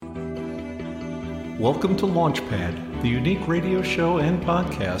Welcome to Launchpad, the unique radio show and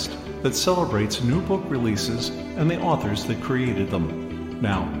podcast that celebrates new book releases and the authors that created them.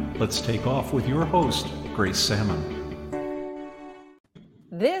 Now, let's take off with your host, Grace Salmon.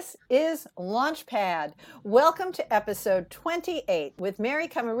 This is Launchpad. Welcome to episode 28 with Mary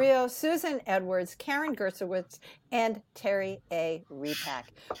Camarillo, Susan Edwards, Karen Gershowitz, and Terry A. Repak.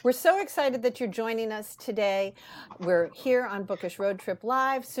 We're so excited that you're joining us today. We're here on Bookish Road Trip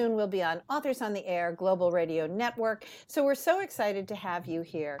Live. Soon we'll be on Authors on the Air Global Radio Network. So we're so excited to have you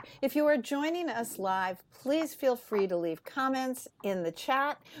here. If you are joining us live, please feel free to leave comments in the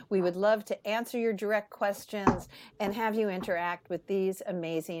chat. We would love to answer your direct questions and have you interact with these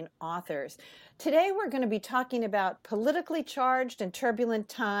amazing authors. Today we're going to be talking about politically charged and turbulent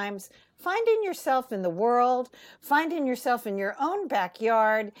times, finding yourself in the world, finding yourself in your own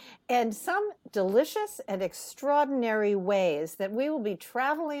backyard, and some delicious and extraordinary ways that we will be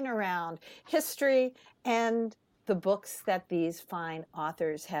traveling around history and the books that these fine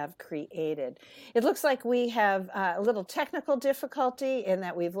authors have created. It looks like we have a little technical difficulty in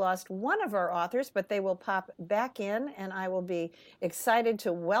that we've lost one of our authors, but they will pop back in, and I will be excited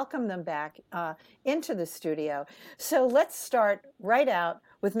to welcome them back into the studio. So let's start right out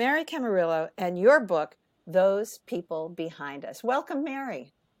with Mary Camarillo and your book, Those People Behind Us. Welcome,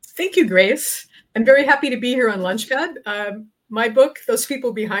 Mary. Thank you, Grace. I'm very happy to be here on Launchpad. My book, Those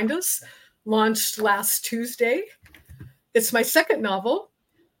People Behind Us, launched last Tuesday. It's my second novel.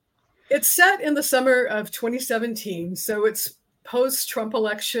 It's set in the summer of 2017, so it's post-Trump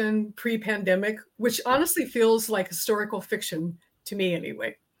election, pre-pandemic, which honestly feels like historical fiction to me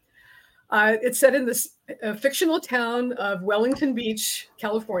anyway. It's set in this fictional town of Wellington Beach,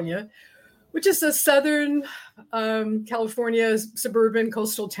 California, which is a southern California suburban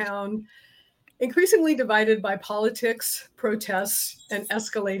coastal town, increasingly divided by politics, protests, and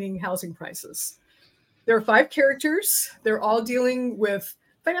escalating housing prices. There are 5 characters. They're all dealing with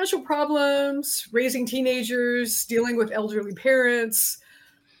financial problems, raising teenagers, dealing with elderly parents.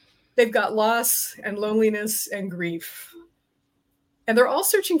 They've got loss and loneliness and grief. And they're all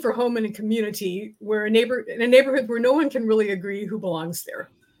searching for home in a community in a neighborhood where no one can really agree who belongs there.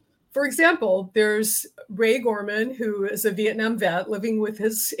 For example, there's Ray Gorman, who is a Vietnam vet living with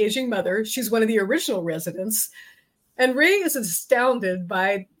his aging mother. She's one of the original residents. And Ray is astounded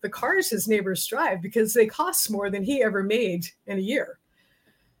by the cars his neighbors drive because they cost more than he ever made in a year.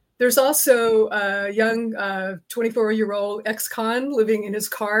 There's also a young 24-year-old ex-con living in his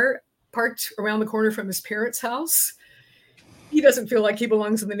car, parked around the corner from his parents' house. He doesn't feel like he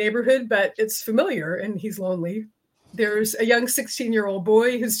belongs in the neighborhood, but it's familiar and he's lonely. There's a young 16-year-old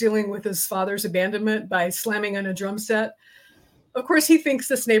boy who's dealing with his father's abandonment by slamming on a drum set. Of course, he thinks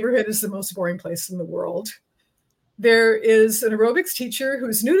this neighborhood is the most boring place in the world. There is an aerobics teacher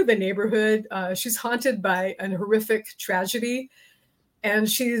who's new to the neighborhood. She's haunted by a horrific tragedy, and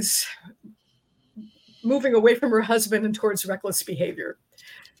she's moving away from her husband and towards reckless behavior.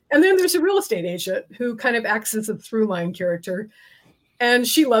 And then there's a real estate agent who kind of acts as a through-line character. And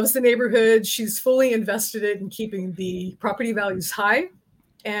she loves the neighborhood. She's fully invested in keeping the property values high.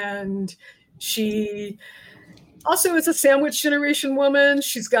 And she also is a sandwich generation woman.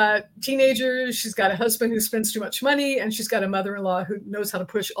 She's got teenagers. She's got a husband who spends too much money. And she's got a mother-in-law who knows how to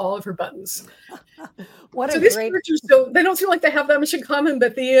push all of her buttons. These characters, they don't feel like they have that much in common.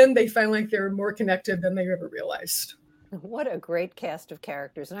 But at the end, they find like they're more connected than they ever realized. What a great cast of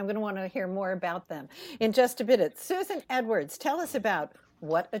characters, and I'm going to want to hear more about them in just a bit. Susan Edwards, tell us about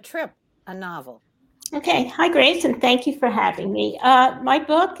What a Trip, a novel. Okay. Hi, Grace, and thank you for having me. My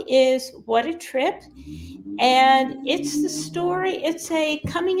book is What a Trip, and it's the story. It's a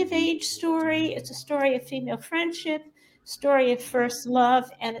coming-of-age story. It's a story of female friendship, story of first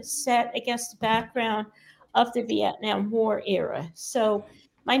love, and it's set against the background of the Vietnam War era. So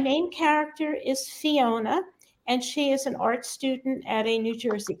my main character is Fiona, and she is an art student at a New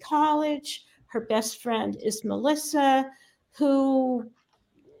Jersey college. Her best friend is Melissa, who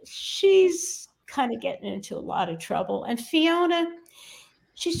she's kind of getting into a lot of trouble. And Fiona,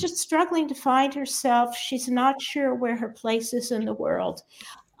 she's just struggling to find herself. She's not sure where her place is in the world.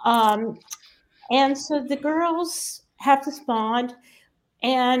 And so the girls have this bond.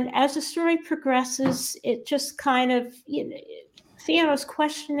 And as the story progresses, it just kind of, Fiona's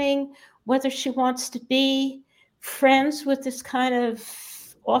questioning whether she wants to be friends with this kind of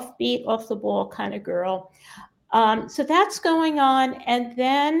offbeat, off the ball kind of girl. So that's going on. And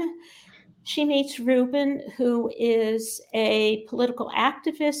then she meets Ruben, who is a political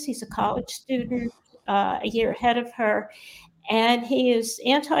activist. He's a college student, a year ahead of her. And he is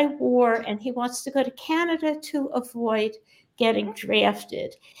anti-war, and he wants to go to Canada to avoid getting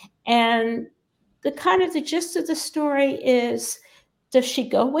drafted. And the gist of the story is, does she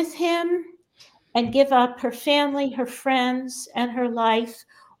go with him and give up her family, her friends, and her life,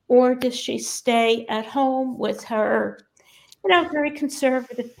 or does she stay at home with her, very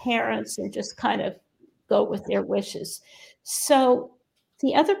conservative parents and just kind of go with their wishes? So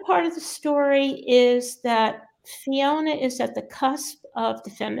the other part of the story is that Fiona is at the cusp of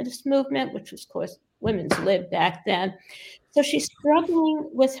the feminist movement, which was, of course, women's lib back then. So she's struggling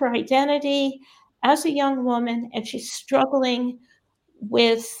with her identity as a young woman, and she's struggling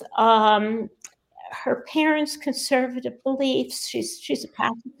with her parents' conservative beliefs. She's a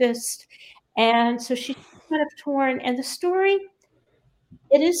pacifist, and so she's kind of torn. And the story,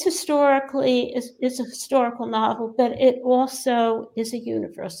 it is a historical novel, but it also is a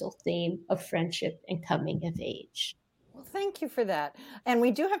universal theme of friendship and coming of age. Well, thank you for that. And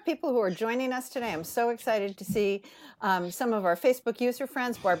we do have people who are joining us today. I'm so excited to see some of our Facebook user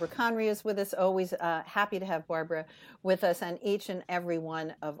friends. Barbara Conry is with us. Always happy to have Barbara with us, and each and every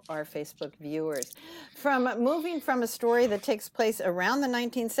one of our Facebook viewers. From moving from a story that takes place around the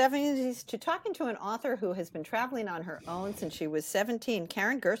 1970s to talking to an author who has been traveling on her own since she was 17,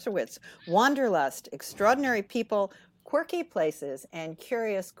 Karen Gershowitz, Wanderlust, Extraordinary People, Quirky Places, and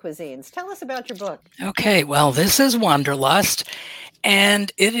Curious Cuisines. Tell us about your book. Okay, well, this is Wanderlust,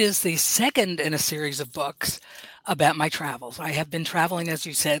 and it is the second in a series of books about my travels. I have been traveling, as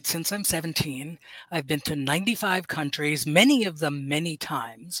you said, since I'm 17. I've been to 95 countries, many of them many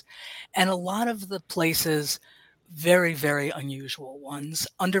times, and a lot of the places very, very unusual ones,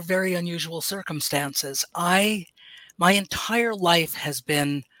 under very unusual circumstances. My entire life has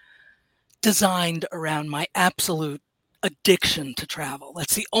been designed around my absolute addiction to travel.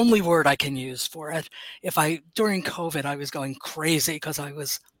 That's the only word I can use for it. During COVID, I was going crazy because I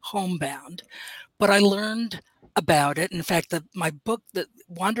was homebound, but I learned about it. In fact, my book, the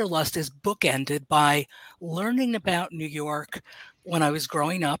Wanderlust, is bookended by learning about New York when I was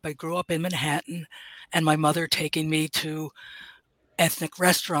growing up. I grew up in Manhattan, and my mother taking me to ethnic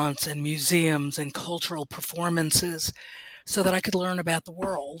restaurants and museums and cultural performances so that I could learn about the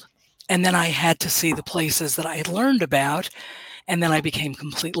world. And then I had to see the places that I had learned about, and then I became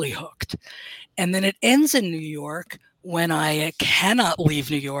completely hooked. And then it ends in New York when I cannot leave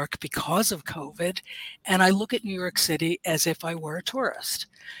New York because of COVID, and I look at New York City as if I were a tourist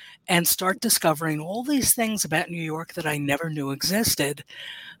and start discovering all these things about New York that I never knew existed.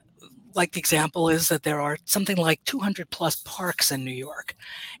 Like the example is that there are something like 200 plus parks in New York,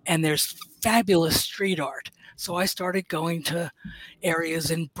 and there's fabulous street art. So I started going to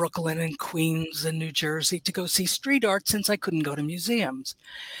areas in Brooklyn and Queens and New Jersey to go see street art since I couldn't go to museums.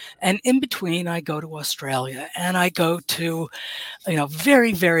 And in between, I go to Australia and I go to,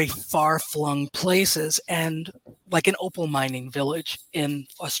 very, very far-flung places, and like an opal mining village in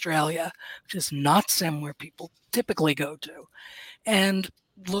Australia, which is not somewhere people typically go to, and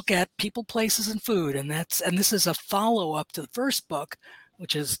look at people, places, and food. And this is a follow-up to the first book,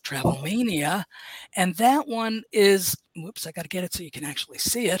 which is Travelmania. And that one is, I got to get it so you can actually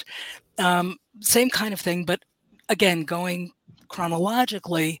see it. Same kind of thing, but again, going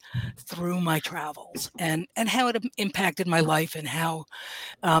chronologically through my travels and how it impacted my life and how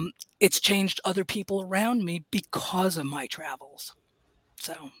it's changed other people around me because of my travels.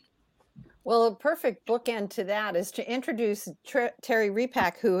 So. Well, a perfect bookend to that is to introduce Terry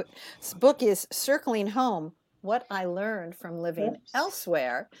Repak, whose book is Circling Home, What I Learned from Living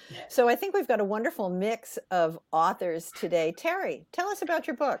Elsewhere. So I think we've got a wonderful mix of authors today. Terry, tell us about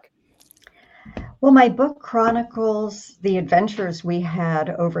your book. Well, my book chronicles the adventures we had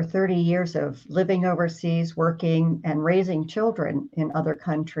over 30 years of living overseas, working, and raising children in other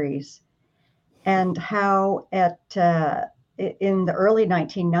countries, and how in the early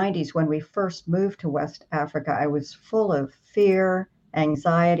 1990s, when we first moved to West Africa, I was full of fear,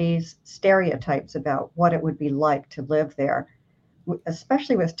 anxieties, stereotypes about what it would be like to live there,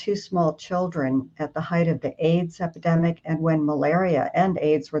 especially with two small children at the height of the AIDS epidemic and when malaria and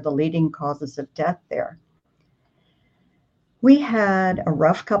AIDS were the leading causes of death there. We had a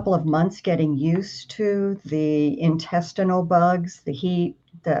rough couple of months getting used to the intestinal bugs, the heat,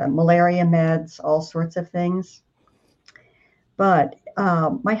 the malaria meds, all sorts of things. But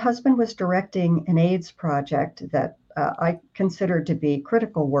my husband was directing an AIDS project that I considered to be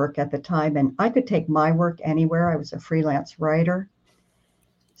critical work at the time, and I could take my work anywhere. I was a freelance writer.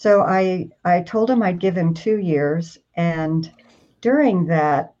 So I told him I'd give him 2 years, and during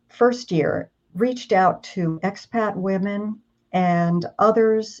that first year, reached out to expat women and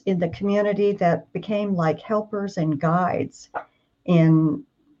others in the community that became like helpers and guides in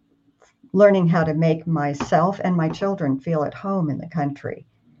learning how to make myself and my children feel at home in the country.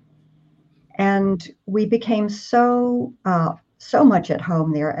 And we became so much at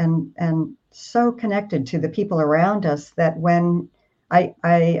home there, and so connected to the people around us, that when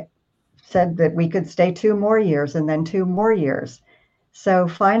I said that we could stay 2 more years and then 2 more years. So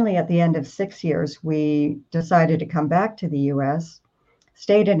finally, at the end of 6 years, we decided to come back to the US,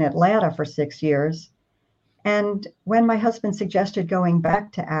 stayed in Atlanta for 6 years. And when my husband suggested going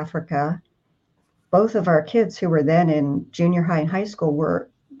back to Africa, both of our kids, who were then in junior high and high school, were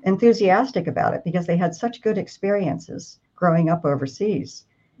enthusiastic about it because they had such good experiences growing up overseas.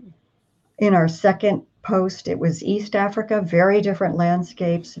 In our second post, it was East Africa, very different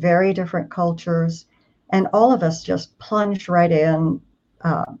landscapes, very different cultures, and all of us just plunged right in.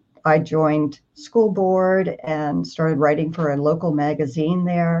 I joined school board and started writing for a local magazine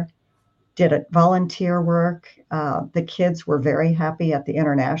there, did a volunteer work. The kids were very happy at the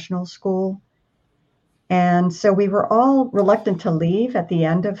international school. And so we were all reluctant to leave at the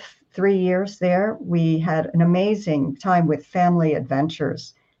end of 3 years there. We had an amazing time with family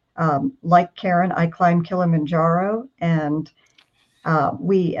adventures. Like Karen, I climbed Kilimanjaro, and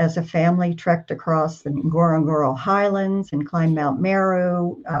we as a family trekked across the Ngorongoro Highlands and climbed Mount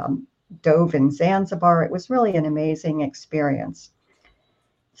Meru, dove in Zanzibar. It was really an amazing experience.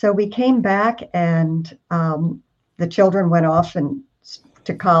 So we came back, and the children went off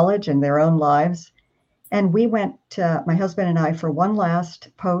to college and their own lives. And we went, my husband and I, for one last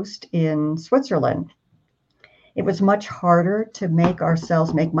post in Switzerland. It was much harder to make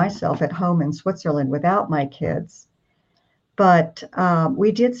myself at home in Switzerland without my kids. But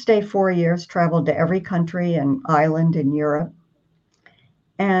we did stay 4 years, traveled to every country and island in Europe.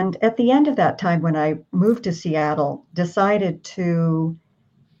 And at the end of that time, when I moved to Seattle, decided to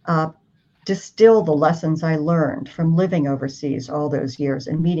distill the lessons I learned from living overseas all those years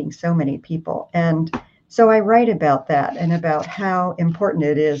and meeting so many people. And so I write about that and about how important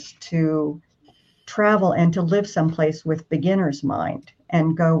it is to travel and to live someplace with beginner's mind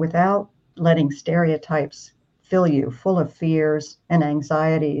and go without letting stereotypes fill you full of fears and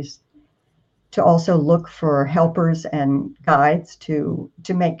anxieties, to also look for helpers and guides to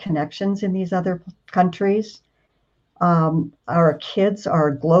make connections in these other countries. Our kids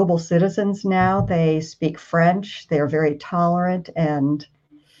are global citizens now. They speak French. They're very tolerant, and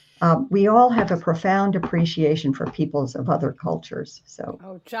we all have a profound appreciation for peoples of other cultures.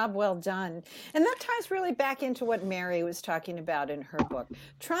 So, job well done. And that ties really back into what Mary was talking about in her book,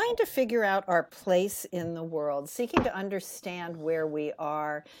 trying to figure out our place in the world, seeking to understand where we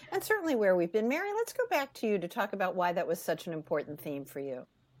are, and certainly where we've been. Mary, let's go back to you to talk about why that was such an important theme for you.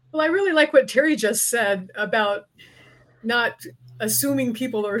 Well, I really like what Terry just said about not assuming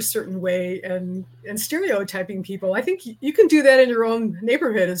people are a certain way and stereotyping people. I think you can do that in your own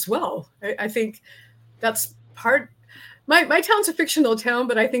neighborhood as well. I think that's part. My town's a fictional town,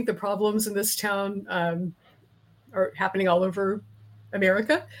 but I think the problems in this town are happening all over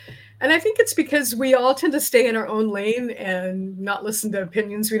America. And I think it's because we all tend to stay in our own lane and not listen to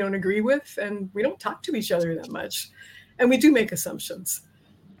opinions we don't agree with. And we don't talk to each other that much. And we do make assumptions.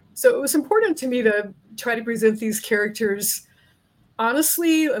 So it was important to me to try to present these characters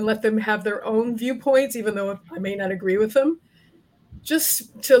honestly and let them have their own viewpoints, even though I may not agree with them,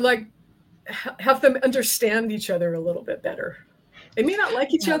 just to have them understand each other a little bit better. They may not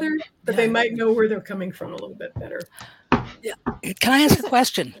like each other, but they might know where they're coming from a little bit better. Yeah. Can I ask a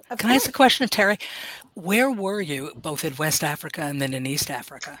question? Can I ask a question of Terry? Where were you, both in West Africa and then in East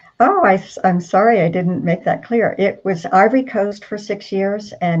Africa? Oh, I'm sorry I didn't make that clear. It was Ivory Coast for 6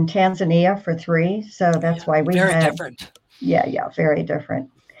 years and Tanzania for 3. So that's why we very different. Yeah, very different.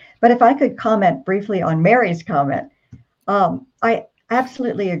 But if I could comment briefly on Mary's comment, I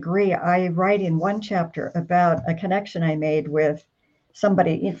absolutely agree. I write in one chapter about a connection I made with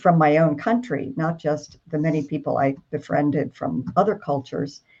somebody from my own country, not just the many people I befriended from other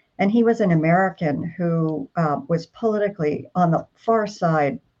cultures. And he was an American who was politically on the far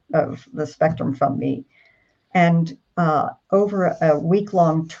side of the spectrum from me. And over a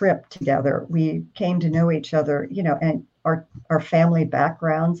week-long trip together, we came to know each other, and our family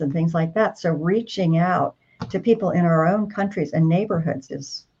backgrounds and things like that. So reaching out to people in our own countries and neighborhoods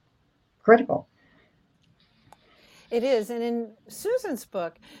is critical. It is. And in Susan's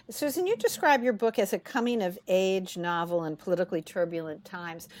book, Susan, you describe your book as a coming-of-age novel in politically turbulent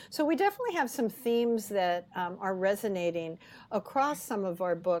times. So we definitely have some themes that are resonating across some of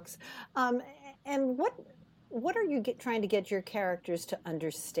our books. And what are you trying to get your characters to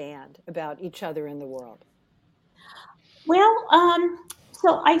understand about each other in the world? Well,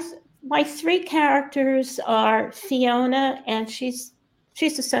 my 3 characters are Fiona, and she's the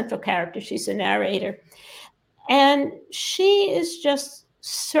central character. She's the narrator. And she is just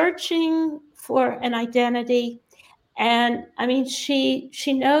searching for an identity. And I mean, she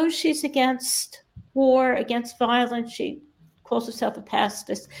knows she's against war, against violence. She calls herself a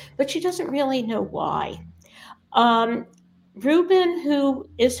pacifist, but she doesn't really know why. Reuben, who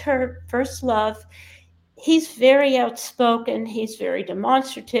is her first love, he's very outspoken. He's very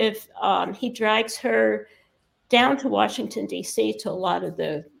demonstrative. He drags her down to Washington, D.C. to a lot of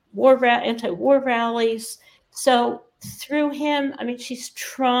the anti-war rallies. So through him, I mean, she's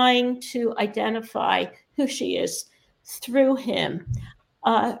trying to identify who she is through him.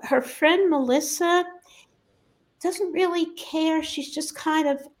 Her friend Melissa doesn't really care. She's just kind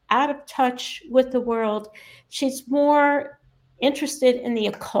of out of touch with the world. She's more interested in the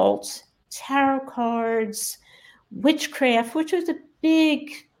occult, tarot cards, witchcraft, which was a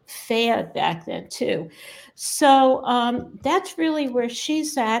big fad back then too. So that's really where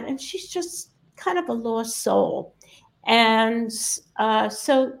she's at, and she's just kind of a lost soul. And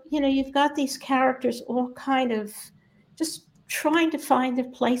so, you've got these characters all kind of just trying to find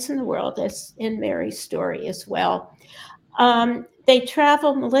their place in the world, as in Mary's story as well.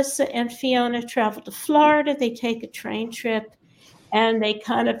 Melissa and Fiona travel to Florida. They take a train trip, and they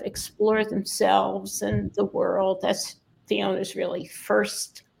kind of explore themselves and the world. That's Fiona's really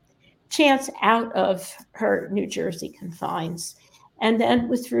first chance out of her New Jersey confines. And then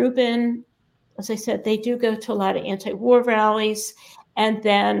with Reuben, as I said, they do go to a lot of anti-war rallies. And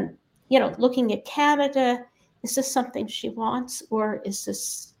then, looking at Canada, is this something she wants, or is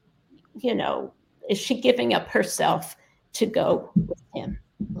this, is she giving up herself to go with him?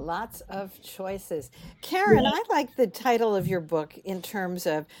 Lots of choices. Karen, I like the title of your book in terms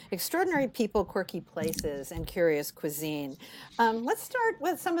of extraordinary people, quirky places, and curious cuisine. Let's start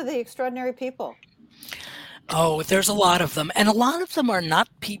with some of the extraordinary people. Oh, there's a lot of them. And a lot of them are not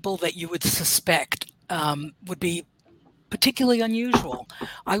people that you would suspect would be particularly unusual.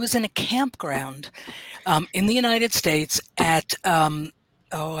 I was in a campground in the United States at, I'm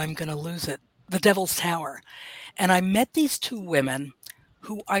going to lose it, the Devil's Tower. And I met these two women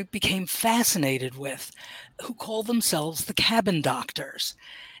who I became fascinated with, who call themselves the cabin doctors.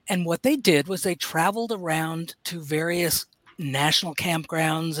 And what they did was they traveled around to various national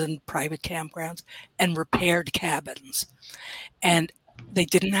campgrounds and private campgrounds and repaired cabins. And they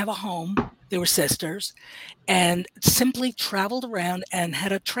didn't have a home. They were sisters and simply traveled around and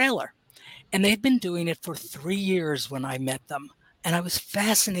had a trailer. And they'd been doing it for 3 years when I met them. And I was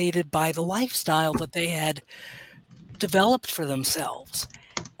fascinated by the lifestyle that they had developed for themselves,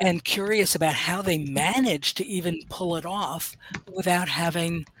 and curious about how they managed to even pull it off without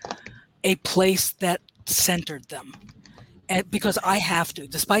having a place that centered them. And because I have to,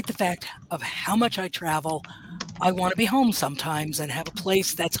 despite the fact of how much I travel, I want to be home sometimes and have a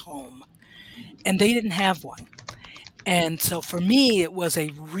place that's home. And they didn't have one. And so for me, it was a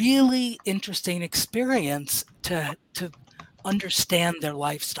really interesting experience to understand their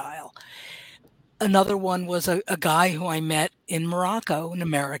lifestyle. Another one was a guy who I met in Morocco, an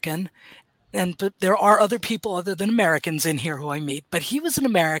American. But there are other people other than Americans in here who I meet. But he was an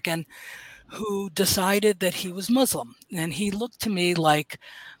American who decided that he was Muslim. And he looked to me like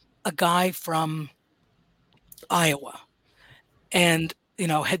a guy from Iowa and,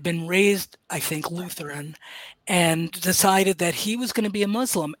 had been raised, I think, Lutheran, and decided that he was going to be a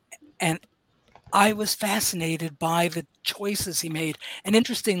Muslim. And I was fascinated by the choices he made. And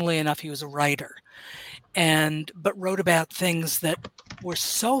interestingly enough, he was a writer, but wrote about things that were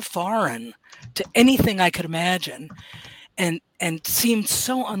so foreign to anything I could imagine and seemed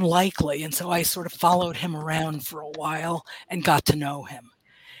so unlikely. And so I sort of followed him around for a while and got to know him.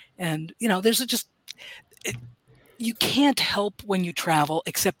 And, you can't help when you travel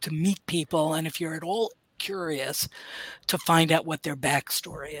except to meet people. And if you're at all curious, to find out what their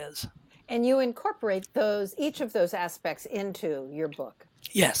backstory is. And you incorporate each of those aspects into your book.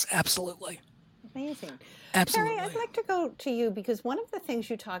 Yes, absolutely. Amazing. Absolutely. Terry, I'd like to go to you because one of the things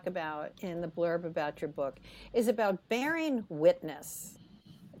you talk about in the blurb about your book is about bearing witness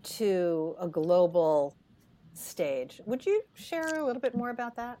to a global stage. Would you share a little bit more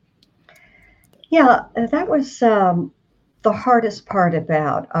about that? Yeah, that was the hardest part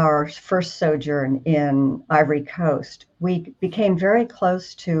about our first sojourn in Ivory Coast. We became very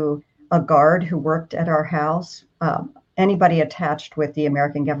close to a guard who worked at our house. Anybody attached with the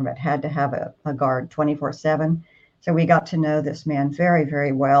American government had to have a guard 24/7. So we got to know this man very,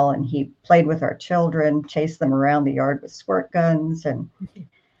 very well. And he played with our children, chased them around the yard with squirt guns. And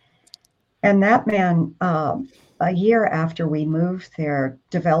that man, a year after we moved there,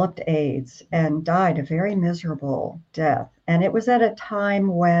 developed AIDS and died a very miserable death. And it was at a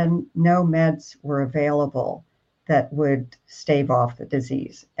time when no meds were available that would stave off the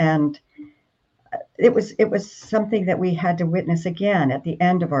disease. And it was something that we had to witness again. At the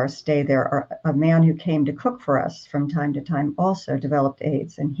end of our stay there, a man who came to cook for us from time to time also developed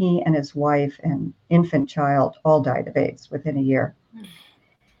AIDS, and he and his wife and infant child all died of AIDS within a year.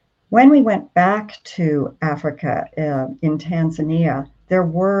 When we went back to Africa, in Tanzania, there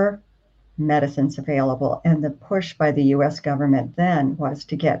were medicines available, and the push by the US government then was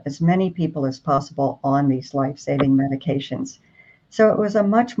to get as many people as possible on these life-saving medications. So it was a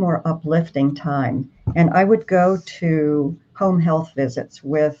much more uplifting time. And I would go to home health visits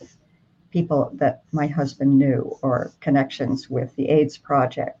with people that my husband knew or connections with the AIDS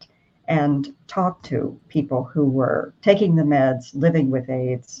Project, and talk to people who were taking the meds, living with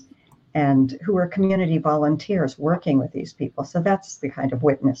AIDS, and who were community volunteers working with these people. So that's the kind of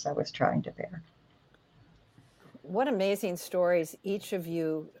witness I was trying to bear. What amazing stories each of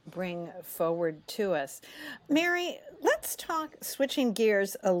you bring forward to us. Mary, let's talk, switching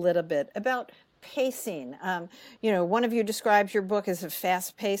gears a little bit, about pacing. One of you describes your book as a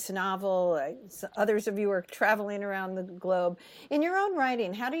fast-paced novel. Others of you are traveling around the globe. In your own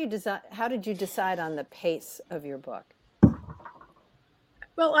writing, how did you decide on the pace of your book?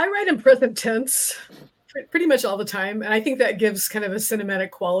 Well, I write in present tense pretty much all the time, and I think that gives kind of a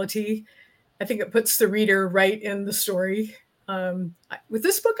cinematic quality. I think it puts the reader right in the story. With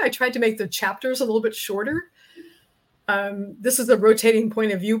this book, I tried to make the chapters a little bit shorter. This is a rotating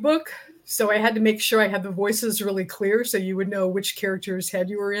point of view book, so I had to make sure I had the voices really clear so you would know which character's head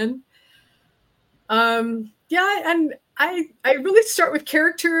you were in. And I really start with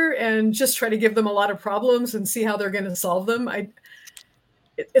character and just try to give them a lot of problems and see how they're going to solve them.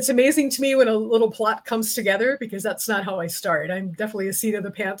 It's amazing to me when a little plot comes together, because that's not how I start. I'm definitely a seat of the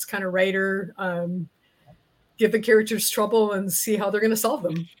pants kind of writer. Give the characters trouble and see how they're going to solve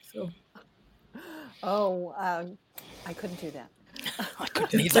them. So. I couldn't do that. I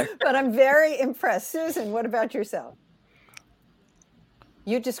couldn't either. But I'm very impressed. Susan, what about yourself?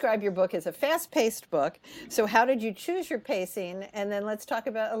 You describe your book as a fast-paced book. So how did you choose your pacing? And then let's talk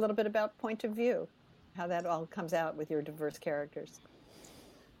a little bit about point of view, how that all comes out with your diverse characters.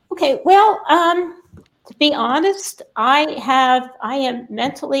 Okay, well, to be honest, I am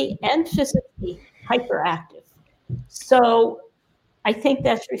mentally and physically hyperactive. So I think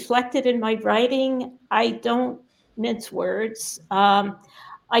that's reflected in my writing. I don't mince words. My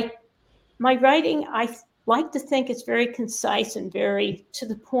writing, I like to think it's very concise and very to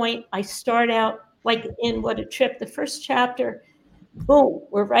the point. I start out like in What a Trip, the first chapter, boom,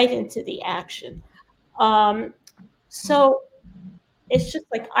 we're right into the action. So it's just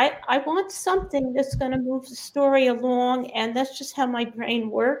like, I want something that's going to move the story along, and that's just how my brain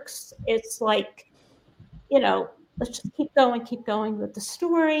works. It's like, let's just keep going with the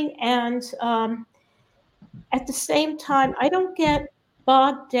story. And at the same time, I don't get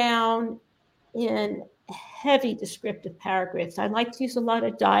bogged down in heavy descriptive paragraphs. I like to use a lot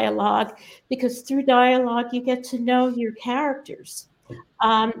of dialogue, because through dialogue, you get to know your characters.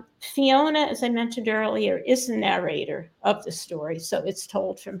 Fiona, as I mentioned earlier, is the narrator of the story, so it's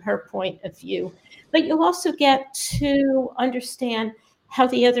told from her point of view. But you'll also get to understand how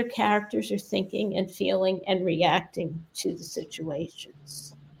the other characters are thinking and feeling and reacting to the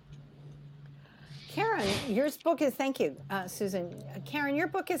situations. Karen, your book is, thank you, Susan. Karen, your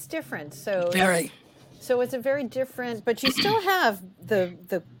book is different. So it's a very different, but you still have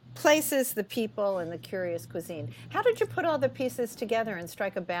the places, the people, and the curious cuisine. How did you put all the pieces together and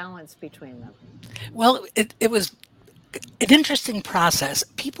strike a balance between them? Well, it was an interesting process.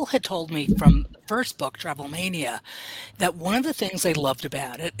 People had told me from the first book, Travelmania, that one of the things they loved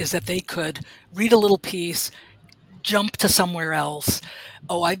about it is that they could read a little piece, jump to somewhere else.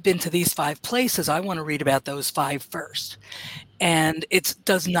 Oh, I've been to these 5 places. I want to read about those 5 first. And it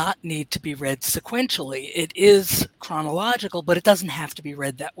does not need to be read sequentially. It is chronological, but it doesn't have to be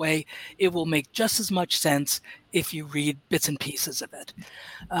read that way. It will make just as much sense if you read bits and pieces of it.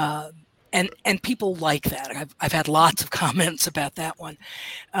 And people like that. I've had lots of comments about that one.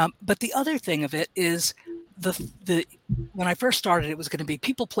 But the other thing of it is when I first started, it was going to be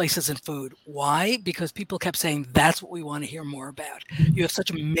people, places, and food. Why? Because people kept saying, that's what we want to hear more about. You have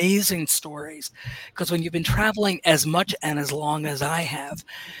such amazing stories. Because when you've been traveling as much and as long as I have,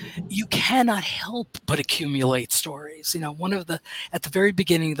 you cannot help but accumulate stories. At the very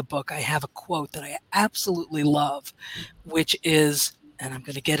beginning of the book, I have a quote that I absolutely love, which is, and I'm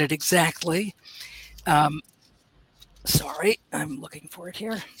going to get it exactly. Sorry, I'm looking for it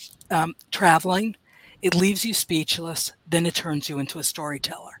here. Traveling, it leaves you speechless, then it turns you into a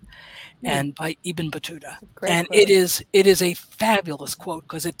storyteller. And by Ibn Battuta. And quote. It is a fabulous quote,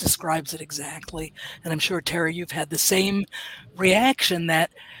 because it describes it exactly. And I'm sure, Terry, you've had the same reaction, that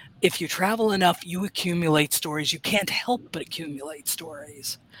if you travel enough, you accumulate stories. You can't help but accumulate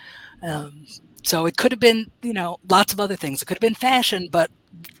stories. So it could have been, lots of other things. It could have been fashion, but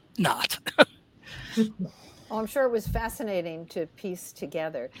not. Oh, I'm sure it was fascinating to piece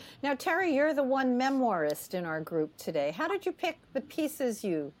together. Now, Terry, you're the one memoirist in our group today. How did you pick the pieces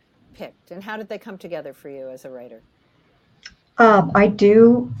you picked, and how did they come together for you as a writer? I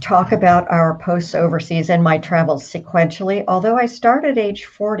do talk about our posts overseas and my travels sequentially, although I started age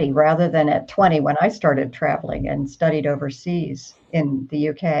 40 rather than at 20 when I started traveling and studied overseas in the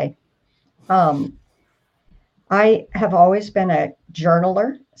UK. I have always been a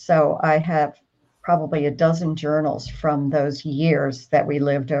journaler, so I have probably a dozen journals from those years that we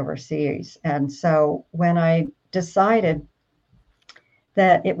lived overseas. And so when I decided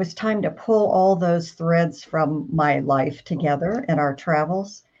that it was time to pull all those threads from my life together and our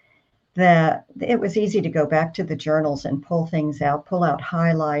travels, that it was easy to go back to the journals and pull things out, pull out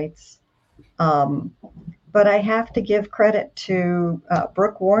highlights. But I have to give credit to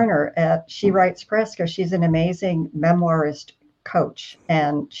Brooke Warner at She Writes Press, because she's an amazing memoirist coach,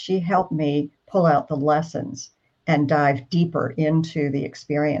 and she helped me pull out the lessons and dive deeper into the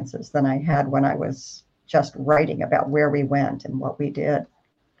experiences than I had when I was just writing about where we went and what we did.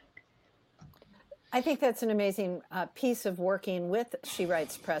 I think that's an amazing piece of working with She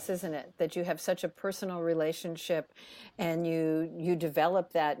Writes Press, isn't it? That you have such a personal relationship, and you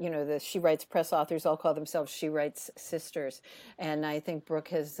develop that. The She Writes Press authors all call themselves She Writes Sisters, and I think Brooke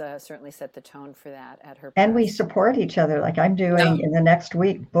has certainly set the tone for that at her press. And we support each other. Like I'm doing in the next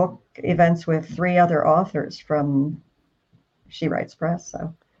week book events with 3 other authors from She Writes Press.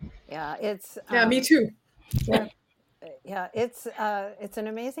 So yeah, it's me too. Yeah. Yeah, it's an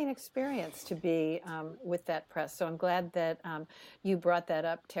amazing experience to be with that press. So I'm glad that you brought that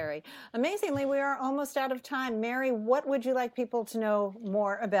up, Terry. Amazingly, we are almost out of time. Mary, what would you like people to know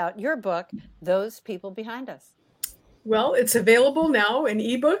more about your book, Those People Behind Us? Well, it's available now in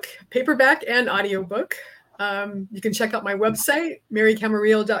ebook, paperback, and audiobook. You can check out my website,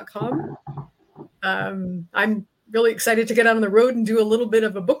 marycamarillo.com. I'm really excited to get out on the road and do a little bit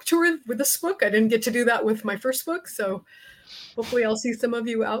of a book tour with this book. I didn't get to do that with my first book, so hopefully I'll see some of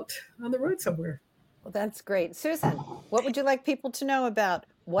you out on the road somewhere. Well, that's great. Susan, what would you like people to know about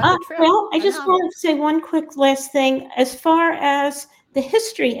What a Trip? Well, I just want to say one quick last thing. As far as the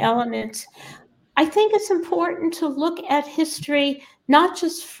history elements, I think it's important to look at history not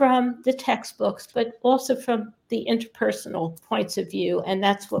just from the textbooks, but also from the interpersonal points of view, and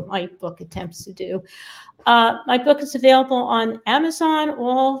that's what my book attempts to do. My book is available on Amazon,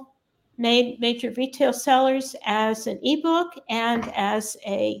 all major retail sellers, as an ebook and as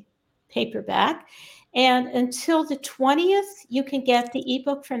a paperback. And until the 20th, you can get the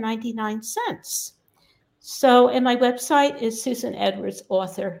ebook for 99 cents. So, and my website is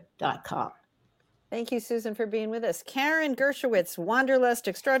susanedwardsauthor.com. Thank you, Susan, for being with us. Karen Gershowitz, Wanderlust,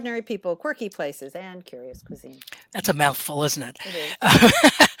 Extraordinary People, Quirky Places, and Curious Cuisine. That's a mouthful, isn't it? It is.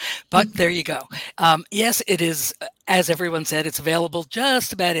 But there you go. Yes, it is. As everyone said, it's available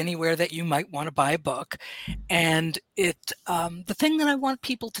just about anywhere that you might want to buy a book. And the thing that I want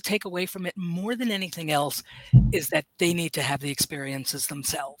people to take away from it more than anything else is that they need to have the experiences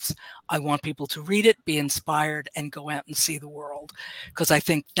themselves. I want people to read it, be inspired, and go out and see the world. Because I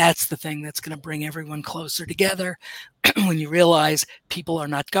think that's the thing that's going to bring everyone closer together. When you realize people are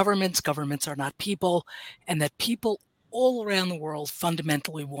not governments, governments are not people, and that people all around the world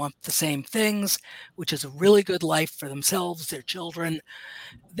fundamentally want the same things, which is a really good life for themselves, their children.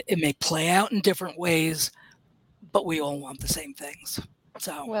 It may play out in different ways, but we all want the same things.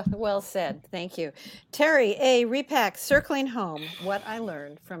 So well said. Thank you. Terry A. Repak, Circling Home, What I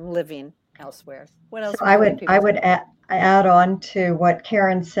Learned from Living Elsewhere. What else? I would add on to what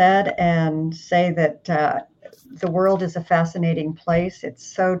Karen said and say that the world is a fascinating place.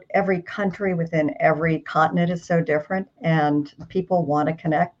 Every country within every continent is so different, and people want to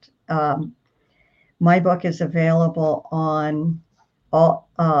connect. My book is available on all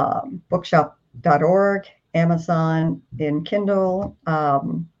bookshop.org, Amazon, in Kindle,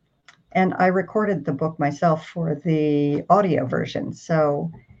 and I recorded the book myself for the audio version, so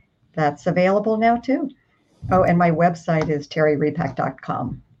that's available now too. Oh, and my website is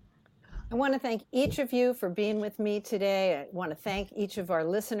terryrepak.com. I want to thank each of you for being with me today. I want to thank each of our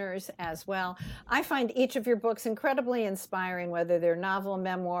listeners as well. I find each of your books incredibly inspiring, whether they're novel,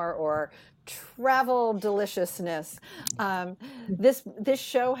 memoir, or travel deliciousness. This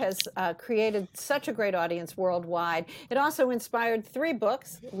show has created such a great audience worldwide. It also inspired 3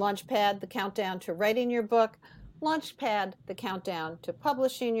 books: Launchpad, The Countdown to Writing Your Book, Launchpad, the countdown to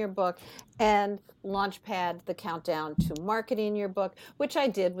publishing your book, and Launchpad, the countdown to marketing your book, which I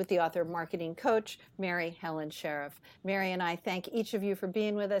did with the author marketing coach, Mary Helen Sheriff. Mary and I thank each of you for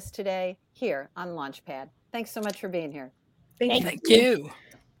being with us today here on Launchpad. Thanks so much for being here. Thank you.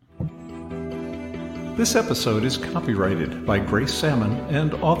 This episode is copyrighted by Grace Salmon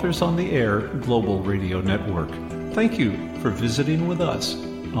and Authors on the Air Global Radio Network. Thank you for visiting with us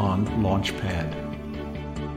on Launchpad.